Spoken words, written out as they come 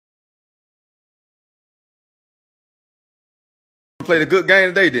Played a good game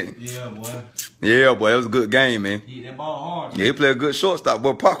today, didn't he? Yeah, boy. Yeah, boy, it was a good game, man. He hit that ball hard. Yeah, he played a good shortstop.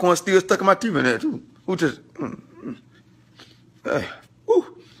 Boy, popcorn still stuck in my teeth in there, too. Who just...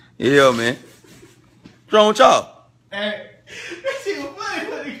 woo. Yeah, man. What's wrong with y'all? Hey, that shit was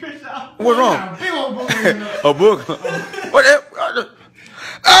funny, Chris. What's wrong? A book. What that?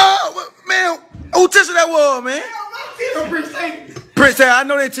 Oh, man. Who tissue that was, man? Prince, I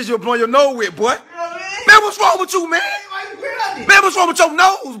know that tissue was blowing your nose with, boy. Man, what's wrong with you, man? Man, what's wrong with your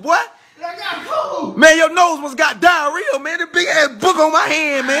nose, boy? I got cold. Man, your nose must got diarrhea, man. The big ass book on my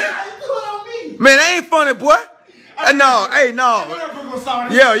hand, man. Man, that ain't funny, boy. No, hey, no.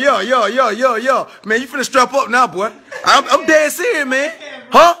 Yeah. Man, you finna strap up now, boy. I'm dead serious, man.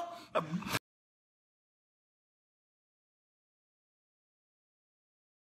 Huh?